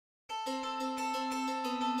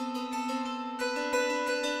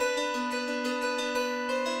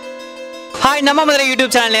Hi ணமலர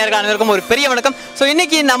YouTube channel நேயர்கள் அனைவருக்கும் ஒரு பெரிய வணக்கம். ஸோ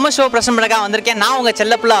இன்னைக்கு நம்ம ஷோ பிரசன்ட் பண்ண வந்திருக்கேன். நான் உங்கள்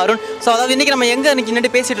செல்லப்பிள்ளை அருண். ஸோ அதாவது இன்னைக்கு நம்ம எங்கே நின்று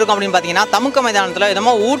பேசிட்டு இருக்கோம் அப்படின்னு பார்த்தீங்கன்னா தமுக்க மைதானத்தில்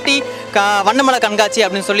என்னமோ ஊட்டி வண்ணமலை கண்காட்சி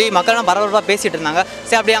அப்படின்னு சொல்லி மக்கள்லாம் பரபரப்பாக பேசிட்டு இருந்தாங்க.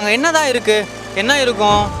 சரி, அப்படி அங்கே என்னதான் இருக்குது, என்ன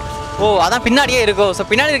இருக்கும்? ஓ, அதான் பின்னாடியே இருக்கும். ஸோ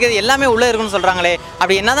பின்னாடி இருக்கிறது எல்லாமே உள்ளே இருக்குன்னு சொல்கிறாங்களே,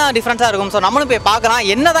 அப்படி என்ன தான் டிஃப்ரெண்ட்டாக இருக்கும்? ஸோ நம்மளும் போய் பார்க்கலாம்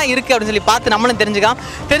என்ன தான் இருக்குது அப்படின்னு சொல்லி பார்த்து நம்மளும்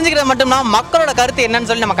தெரிஞ்சுக்கிறது மட்டும்னா மக்களோட கருத்து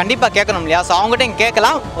என்னன்னு சொல்லி நம்ம கண்டிப்பாக கேட்கணும் இல்லையா? ஸோ அவங்ககிட்ட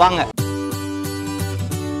கேட்கலாம் வாங்க.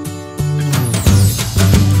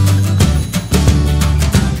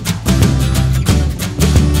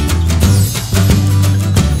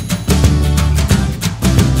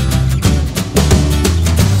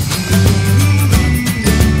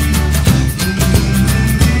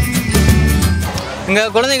 இங்கே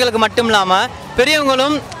குழந்தைங்களுக்கு மட்டும் இல்லாமல்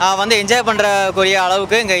பெரியவங்களும் வந்து என்ஜாய் பண்ணுறக்கூடிய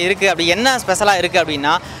அளவுக்கு இங்கே இருக்குது. அப்படி என்ன ஸ்பெஷலாக இருக்குது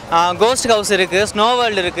அப்படின்னா கோஸ்ட் ஹவுஸ் இருக்குது, ஸ்னோ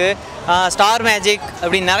வேர்ல்டு இருக்குது, ஸ்டார் மேஜிக்,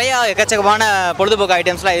 அப்படி நிறையா எக்கச்சக்கமான பொழுதுபோக்கு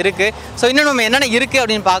ஐட்டம்ஸ்லாம் இருக்குது. ஸோ இன்னும் நம்ம என்னென்ன இருக்குது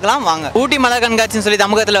அப்படின்னு பார்க்கலாம் வாங்க. ஊட்டி மலை கண்காட்சின்னு சொல்லி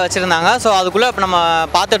தமுகத்தில் வச்சுருந்தாங்க. ஸோ அதுக்குள்ளே இப்போ நம்ம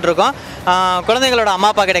பார்த்துட்ருக்கோம். குழந்தைங்களோட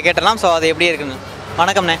அம்மா அப்பா கிட்ட கேட்டலாம். ஸோ அது எப்படி இருக்குன்னு.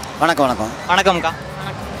 வணக்கம்ண்ணே. வணக்கம். வணக்கம். வணக்கம்க்கா.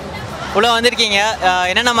 உள்ளே வந்திருக்கீங்க,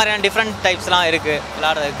 என்னென்ன மாதிரியான டிஃப்ரெண்ட் டைப்ஸ்லாம் இருக்குது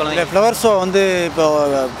விளையாடுறது குழந்தைங்க? ஃப்ளவர் ஷோ வந்து இப்போ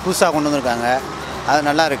புதுசாக கொண்டு வந்திருக்காங்க, அது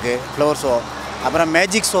நல்லா இருக்குது ஃப்ளவர் ஷோ. அப்புறம்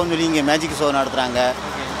மேஜிக் ஷோன்னு சொல்லி இங்கே மேஜிக் ஷோ நடத்துகிறாங்க.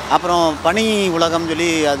 அப்புறம் பனி உலகம்னு சொல்லி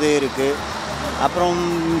அது இருக்குது. அப்புறம்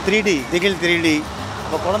 3D திகில் 3D,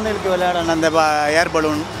 இப்போ குழந்தைகளுக்கு விளையாட அந்த ஏர்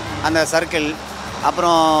பலூன், அந்த சர்க்கிள்,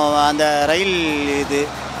 அப்புறம் அந்த ரயில், இது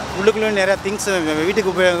உள்ளுக்குள்ளே நிறையா திங்ஸ்,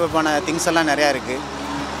 வீட்டுக்கு உபயோகமான திங்ஸ் எல்லாம் நிறையா இருக்குது.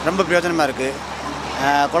 ரொம்ப பிரயோஜனமாக இருக்குது.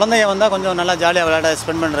 குழந்தைய வந்தால் கொஞ்சம் நல்லா ஜாலியாக விளையாட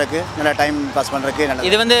ஸ்பெண்ட் பண்ணுறதுக்கு, நல்லா டைம் பாஸ் பண்ணுறதுக்கு நல்லா.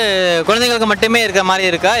 இது வந்து குழந்தைங்களுக்கு மட்டுமே இருக்கிற மாதிரி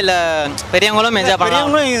இருக்கா, இல்லை பெரியவங்களும் என்ஜாய்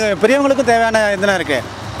பண்ணலாம்? பெரியவங்களுக்கும் தேவையான இதெல்லாம் இருக்குது.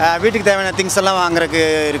 வீட்டுக்கு தேவையான திங்ஸ் எல்லாம் வாங்குறதுக்கு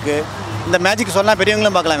இருக்குது. இந்த மேஜிக் ஷோலாம்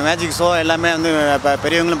பெரியவங்களும் பார்க்கலாம். மேஜிக் ஷோ எல்லாமே வந்து இப்போ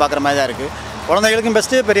பெரியவங்களும் பார்க்குற மாதிரி தான் இருக்குது. குழந்தைகளுக்கும்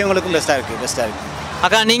பெஸ்ட்டு, பெரியவங்களுக்கும் பெஸ்ட்டாக இருக்குது.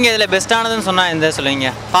 அக்கா, நீங்கள் இதில் பெஸ்ட்டானதுன்னு சொன்னால் எந்த சொல்லுவீங்க?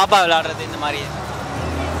 பாப்பா விளையாடுறது இந்த மாதிரி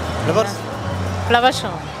ஃப்ளவர்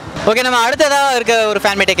ஷோ. ஓகே, நம்ம அடுத்ததாக இருக்க ஒரு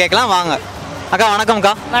ஃபேன்மேட்டை கேட்கலாம் வாங்க. அக்கா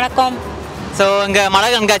வணக்கம்க்கா. வணக்கம். ஸோ இங்கே மலை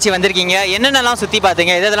கண்காட்சி வந்திருக்கீங்க, என்னென்னலாம் சுற்றி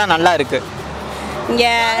பார்த்தீங்க, இதெல்லாம் நல்லா இருக்குது?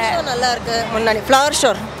 இங்கே நல்லா இருக்குது. முன்னாடி ஃப்ளவர்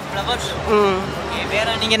ஷோ.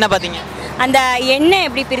 வேறு நீங்கள் என்ன பார்த்தீங்க? அந்த எண்ணெய்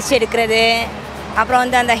எப்படி பிரித்து எடுக்கிறது, அப்புறம்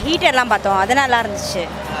வந்து அந்த ஹீட்டர்லாம் பார்த்தோம், அது நல்லா இருந்துச்சு.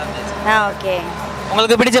 ஓகே.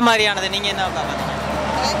 உங்களுக்கு பிடிச்ச மாதிரியானது நீங்கள் என்ன பார்த்தீங்க?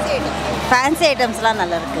 ஃபேன்சி ஐட்டம்ஸ்லாம்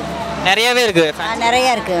நல்லா இருக்குது. நிறையவே இருக்குது.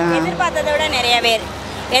 நிறையா இருக்குது. எதிர்பார்த்ததை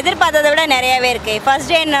விட நிறையவே இருக்குது.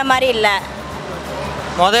 ஃபர்ஸ்ட் டே என்ன மாதிரி இல்லை,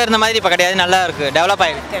 முதல் இருந்த மாதிரி இப்போ கிடையாது, நல்லா இருக்குது, டெவலப்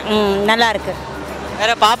ஆகிருக்கு. நல்லா இருக்குது.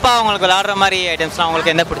 வேறு பாப்பா உங்களுக்கு விளாட்ற மாதிரி ஐட்டம்ஸ்லாம்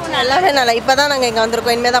உங்களுக்கு என்ன பிடிச்சி? நல்லா இப்போ தான் நாங்கள் இங்கே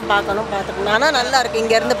வந்திருக்கோம், இனிமேல் தான் பார்த்துக்கணும். ஆனால் நல்லா இருக்குது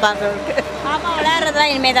இங்கேருந்து பார்க்கறதுக்கு. பாப்பா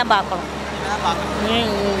விளையாடுறதுலாம் இனிமேல் தான் பார்க்கணும்.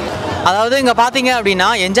 அதாவது இங்கே பார்த்தீங்க அப்படின்னா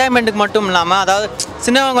என்ஜாய்மெண்ட்டுக்கு மட்டும் இல்லாமல், அதாவது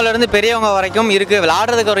சின்னவங்கலேருந்து பெரியவங்க வரைக்கும் இருக்குது,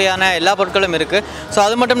 விளையாடுறதுக்கு வரையான எல்லா பொருட்களும் இருக்குது. ஸோ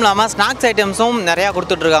அது மட்டும் இல்லாமல் ஸ்நாக்ஸ் ஐட்டம்ஸும் நிறையா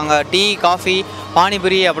கொடுத்துட்ருக்காங்க. டீ, காஃபி,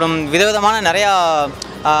 பானிபூரி, அப்புறம் விதவிதமான நிறையா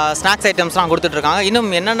ஸ்நாக்ஸ் ஐட்டம்ஸ்லாம் கொடுத்துட்ருக்காங்க. இன்னும்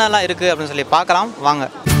என்னென்னலாம் இருக்குது அப்படின்னு சொல்லி பார்க்கலாம் வாங்க.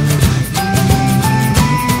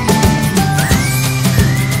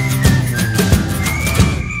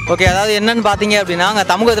 ஓகே, அதாவது என்னென்னு பார்த்தீங்க அப்படின்னா அங்கே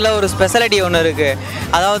தமுகத்தில் ஒரு ஸ்பெஷாலிட்டி ஒன்று இருக்குது.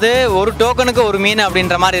 அதாவது ஒரு டோக்கனுக்கு ஒரு மீன்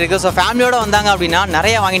அப்படின்ற மாதிரி இருக்குது. ஸோ ஃபேமிலியோடு வந்தாங்க அப்படின்னா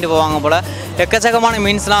நிறையா வாங்கிட்டு போவாங்க போல். எக்கச்சக்கமான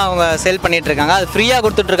மீன்ஸ்லாம் அவங்க சேல் பண்ணிகிட்ருக்காங்க. அது ஃப்ரீயாக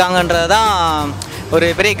கொடுத்துட்ருக்காங்கன்றது தான் ஒரு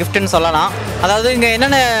பெரிய கிஃப்ட்டுன்னு சொல்லலாம். அதாவது இங்கே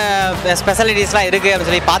என்னென்ன ஸ்பெஷாலிட்டிஸ்லாம் இருக்குது அப்படின்னு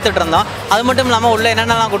சொல்லி பார்த்துட்டு இருந்தோம். அது மட்டும் இல்லாமல் உள்ளே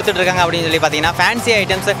என்னென்னலாம் கொடுத்துட்ருக்காங்க அப்படின்னு சொல்லி பார்த்தீங்கன்னா ஃபேன்சி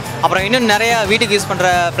ஐட்டம்ஸு, அப்புறம் இன்னும் நிறையா வீட்டுக்கு யூஸ்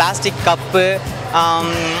பண்ணுற பிளாஸ்டிக் கப்பு,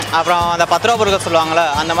 அப்புறம் அந்த 10 ரூபா பொருட்கள் சொல்லுவாங்கள்ல,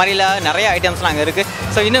 அந்த மாதிரிலாம் நிறைய ஐட்டம்ஸ்லாம் அங்கே இருக்குது.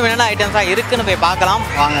 ஸோ இன்னும் என்னென்ன ஐட்டம்ஸ்லாம் இருக்குதுன்னு போய் பார்க்கலாம்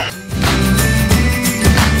வாங்க.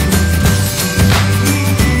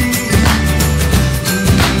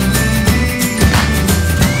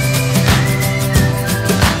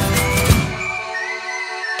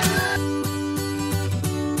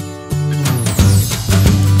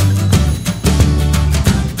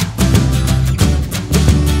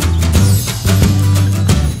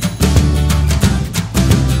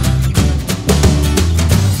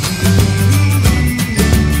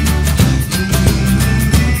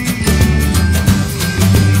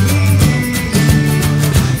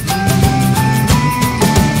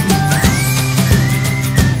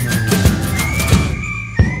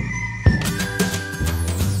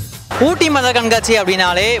 ஊட்டி மலை கண்காட்சி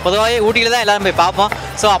அப்படின்னாலே பொதுவாகவே ஊட்டியில் தான் எல்லோரும் போய் பார்ப்போம்.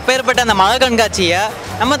 ஸோ அப்பேற்பட்ட அந்த மலை கண்காட்சியை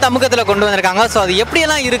நம்ம தமுக்கத்தில் கொண்டு வந்திருக்காங்க. ஸோ அது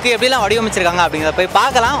எப்படியெல்லாம் இருக்குது, எப்படிலாம் வடிவமைச்சிருக்காங்க அப்படிங்கிறத போய்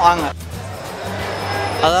பார்க்கலாம் வாங்க.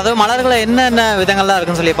 அதாவது மலர்களை என்னென்ன விதங்கள்லாம்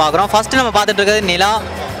இருக்குன்னு சொல்லி பார்க்குறோம். ஃபஸ்ட்டு நம்ம பார்த்துட்டு இருக்கிறது நிலா,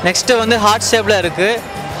 நெக்ஸ்ட்டு வந்து ஹார்ட் ஷேப்பில் இருக்குது.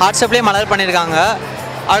 ஹார்ட் ஷேப்லேயே மலர் பண்ணியிருக்காங்க.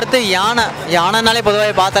 அடுத்து யானைனாலே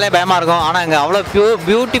பொதுவாக பார்த்தாலே பயமாக இருக்கும். ஆனால் இங்கே அவ்வளோ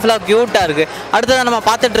பியூட்டிஃபுல்லாக க்யூட்டாக இருக்குது. அடுத்தது நம்ம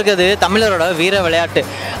பார்த்துட்டு இருக்கிறது தமிழரோட வீர விளையாட்டு,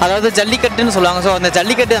 அதாவது ஜல்லிக்கட்டுன்னு சொல்லுவாங்க. ஸோ அந்த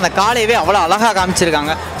ஜல்லிக்கட்டு அந்த காளையவே அவ்வளோ அழகாக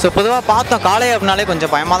காமிச்சிருக்காங்க. ஸோ பொதுவாக பார்த்தோம் காளை அப்படின்னாலே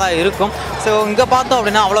கொஞ்சம் பயமாக தான் இருக்கும். ஸோ இங்கே பார்த்தோம்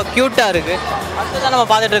அப்படின்னா அவ்வளோ க்யூட்டாக இருக்குது. அடுத்ததான் நம்ம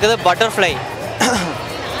பார்த்துட்டு இருக்கிறது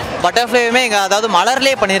பட்டர்ஃப்ளையுமே இங்கே அதாவது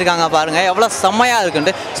மலர்லேயே பண்ணியிருக்காங்க பாருங்கள், எவ்வளோ செம்மையாக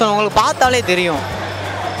இருக்குன்ட்டு. ஸோ உங்களுக்கு பார்த்தாலே தெரியும்.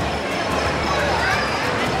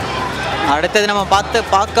 அடுத்தது நம்ம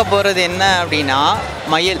பார்க்க போகிறது என்ன அப்படின்னா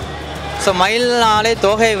மயில். ஸோ மயில்னாலே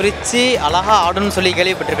தோகையை விரித்து அழகாக ஆடுன்னு சொல்லி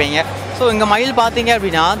கேள்விப்பட்டிருப்பீங்க. ஸோ இங்கே மயில் பார்த்தீங்க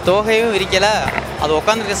அப்படின்னா தோகையும் விரிக்கலை, அது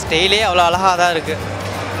உட்காந்துருக்க ஸ்டைலே அவ்வளோ அழகாக தான் இருக்குது.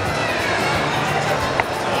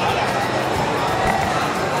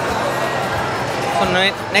 ஸோ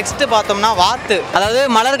நெக்ஸ்ட்டு பார்த்தோம்னா வாத்து, அதாவது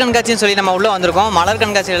மலர் கண்காட்சின்னு சொல்லி நம்ம உள்ளே வந்திருக்கோம். மலர்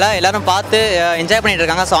கண்காட்சியில் எல்லோரும் பார்த்து என்ஜாய் பண்ணிகிட்டு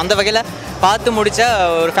இருக்காங்க. ஸோ அந்த வகையில் பார்த்து முடித்த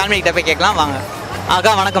ஒரு ஃபேமிலிக்கிட்ட போய் கேட்கலாம் வாங்க.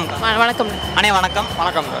 அக்கா வணக்கம். வணக்கம் அண்ணே வணக்கம்.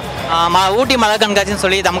 வணக்கம். ஊட்டி மலர் கண்காட்சின்னு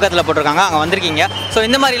சொல்லி தமுக்கத்தில் போட்டிருக்காங்க, அங்கே வந்திருக்கீங்க. ஸோ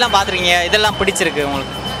இந்த மாதிரிலாம் பார்த்துருக்கீங்க, இதெல்லாம் பிடிச்சிருக்கு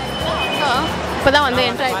உங்களுக்கு? இப்போ தான் வந்து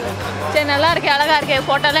என்ட்ராய். சரி நல்லா இருக்கு, அழகாக இருக்கு,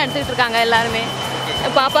 ஃபோட்டோலாம் எடுத்துக்கிட்டு இருக்காங்க எல்லாருமே.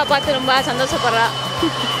 பாப்பா பார்த்து ரொம்ப சந்தோஷப்படுறா.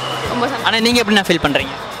 ரொம்ப ஆனால் நீங்கள் எப்படி ஃபீல்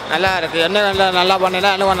பண்ணுறீங்க? நல்லா இருக்குது. என்ன நல்லா பண்ணினா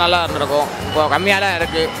இன்னும் நல்லா இருந்திருக்கும். இப்போ கம்மியாக தான்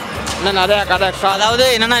இருக்குது. இன்னும் நிறையா கடை எக்ஸ்ட்ரா, அதாவது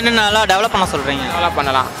இன்னும் நல்லா டெவலப் பண்ண சொல்கிறீங்க? டெவலப்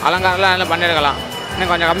பண்ணலாம். அலங்காரம்லாம் நல்லா பண்ணியிருக்கலாம். இன்னும்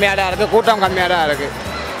கொஞ்சம் கம்மியாக தான் இருக்குது, கூட்டம் கம்மியாக தான் இருக்குது.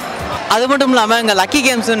 அது மட்டும் இல்லாமல் இங்கே லக்கி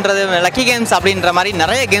கேம்ஸ் அப்படின்ற மாதிரி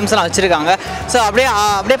நிறைய கேம்ஸ்லாம் வச்சுருக்காங்க. ஸோ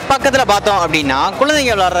அப்படியே பக்கத்தில் பார்த்தோம் அப்படின்னா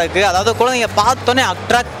குழந்தைங்க விளாட்றதுக்கு, அதாவது குழந்தைங்க பார்த்தோன்னே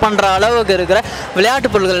அட்ராக்ட் பண்ணுற அளவுக்கு இருக்கிற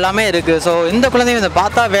விளையாட்டு பொருட்கள் எல்லாமே இருக்குது. ஸோ இந்த குழந்தைங்க இதை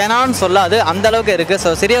பார்த்தா வேணான்னு சொல்லாது, அந்த அளவுக்கு இருக்குது.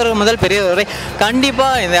 ஸோ சிறியவர்கள் முதல் பெரியவர் வரை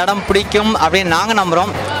கண்டிப்பாக இந்த இடம் பிடிக்கும் அப்படின்னு நாங்கள்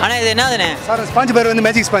நம்புகிறோம். ஆனால் இது என்னதுண்ணே சார்? ஸ்பாஞ்ச் பேர் வந்து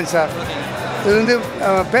மேஜிக் ஸ்பாஞ்ச் சார். இது வந்து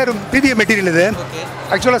பேர் பிபிஏ மெட்டீரியல். இது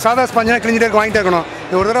ஆக்சுவலாக சாதா ஸ்பாஞ்சுனா கிழிஞ்சிட்டே வாங்கிட்டே இருக்கணும்.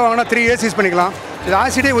 இது ஒரு தடவை வாங்கினா 3 years யூஸ் பண்ணிக்கலாம். இது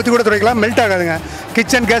ஆசிடே ஊற்றி கூட துடைக்கலாம், மெல்ட் ஆகாதுங்க.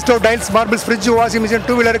 Kitchen, gas stove, tiles, marbles, fridge, washing machine,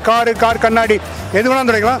 2 wheeler, car கண்ணாடி எது வேணாலும்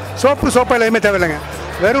துடைக்கலாம். சோப்பா எல்லாமே தேவையில்லைங்க.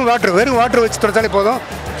 வெறும் வாட்டர் வச்சு துடைச்சாலே போதும்,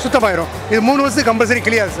 சுத்தமாயிரும். இது 3 வருஷத்துக்கு கம்பல்சரி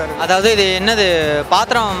கிளியாது சார். அதாவது இது என்னது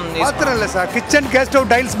பாத்திரம் இல்லை sir. Kitchen, gas stove,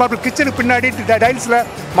 tiles, marble, கிச்சனுக்கு பின்னாடி டைல்ஸில்,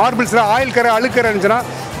 மார்பிள்ஸில் ஆயில் கரை அழுக்கரை இருந்துச்சுன்னா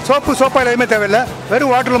சோப்பா எதுவுமே தேவையில்லை.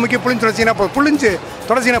 வெறும் வாட்டரில் முக்கிய புளிஞ்சு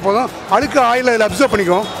தொடச்சிங்கன்னா போதும். அழுக்கு ஆயில் அதில் அப்சர்வ்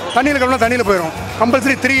பண்ணிக்கும். தண்ணியில் கலந்தா தண்ணியில் போயிடும்.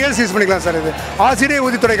 கம்பல்சரி 3 years யூஸ் பண்ணிக்கலாம் சார். இது ஆசிடே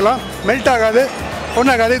ஊற்றி துடைக்கலாம், மெல்ட் ஆகாது,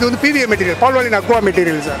 ஒன்றாகாது. இது வந்து BVA material, பால்வாலின் Aqua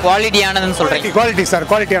material sir. குவாலிட்டியானதுன்னு சொல்கிறீங்க? Quality sir,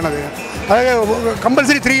 குவாலிட்டியானது. அதாவது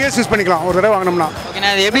கம்பல்சரி 3 years யூஸ் பண்ணிக்கலாம் ஒரு தடவை வாங்கினோம்னா.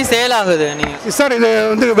 ஓகேண்ணா, இது எப்படி சேல் ஆகுது நீங்கள்? சார் இது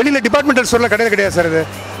வந்து வெளியில் டிபார்ட்மெண்டல் ஸ்டோரில் கிடையாது சார். இது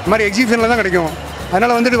மாதிரி எக்ஸிபிஷனில் தான் கிடைக்கும்.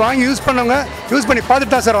 அதனால் வந்துட்டு வாங்கி யூஸ் பண்ணி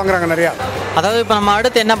பார்த்துட்டு தான் சார் வாங்குறாங்க நிறையா. அதாவது இப்போ நம்ம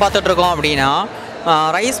அடுத்து என்ன பார்த்துட்ருக்கோம் அப்படின்னா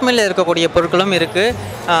ரைஸ் மில்லில் இருக்கக்கூடிய பொருட்களும் இருக்குது.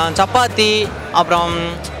 சப்பாத்தி, அப்புறம்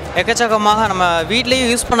எக்கச்சக்கமாக நம்ம வீட்லேயும்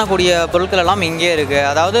யூஸ் பண்ணக்கூடிய பொருட்கள் எல்லாம் இங்கே இருக்குது.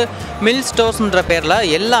 அதாவது மில் ஸ்டோர்ஸ்ன்ற பேரில்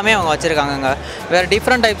எல்லாமே அவங்க வச்சுருக்காங்கங்க. வேறு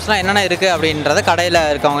டிஃப்ரெண்ட் டைப்ஸ்லாம் என்னென்ன இருக்குது அப்படின்றத கடையில்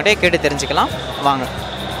இருக்கவங்ககிட்டே கேட்டு தெரிஞ்சுக்கலாம் வாங்க.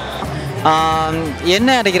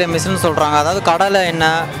 எண்ணெய் அரைக்கிற மிஷின் சொல்கிறாங்க. அதாவது கடலை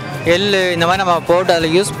எண்ணெய், எள்ளு இந்த மாதிரி நம்ம போட்டு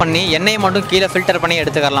அதில் யூஸ் பண்ணி எண்ணெயை மட்டும் கீழே ஃபில்டர் பண்ணி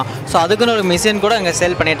எடுத்துக்கலாம். ஸோ அதுக்குன்னு ஒரு மிஷின் கூட இங்கே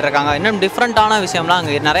சேல் பண்ணிகிட்ருக்காங்க. இன்னும் டிஃப்ரெண்ட்டான விஷயம்லாம்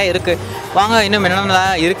அங்கே நிறைய இருக்குது. வாங்க இன்னும் என்னென்ன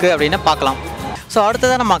இருக்குது அப்படின்னு பார்க்கலாம். ஸோ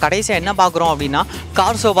அடுத்ததாக நம்ம கடைசியாக என்ன பார்க்குறோம் அப்படின்னா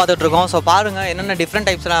கார் ஷோ பார்த்துட்ருக்கோம். ஸோ பாருங்கள் என்னென்ன டிஃப்ரெண்ட்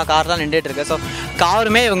டைப்ஸ்லாம் கார்லாம் நின்றுட்டுருக்கு. ஸோ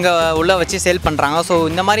காருமே இவங்க உள்ளே வச்சு சேல் பண்ணுறாங்க. ஸோ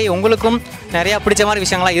இந்த மாதிரி உங்களுக்கும் நிறையா பிடிச்ச மாதிரி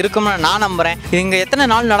விஷயங்கள்லாம் இருக்கும்னு நான் நம்புகிறேன். இங்கே எத்தனை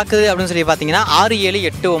நாள் நடக்குது அப்படின்னு சொல்லி பார்த்தீங்கன்னா 6, 7,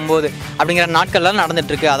 8, 9 அப்படிங்கிற நாட்கள்லாம்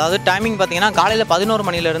நடந்துகிட்ருக்கு. அதாவது டைமிங் பார்த்தீங்கன்னா காலையில் 11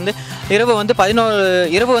 மணிலேருந்து இரவு வந்து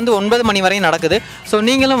 9 மணி வரையும் நடக்குது. ஸோ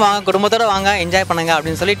நீங்களும் வாங்க, குடும்பத்தோடு வாங்க, என்ஜாய் பண்ணுங்கள்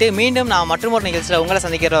அப்படின்னு சொல்லிட்டு மீண்டும் நான் மற்றொரு நிகழ்ச்சியில் உங்களை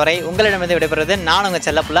சந்திக்கிற வரை உங்களிடமிருந்து விடைபெறுவது நான் உங்கள்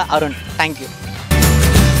செல்லப்புள்ள அருண். தேங்க்யூ.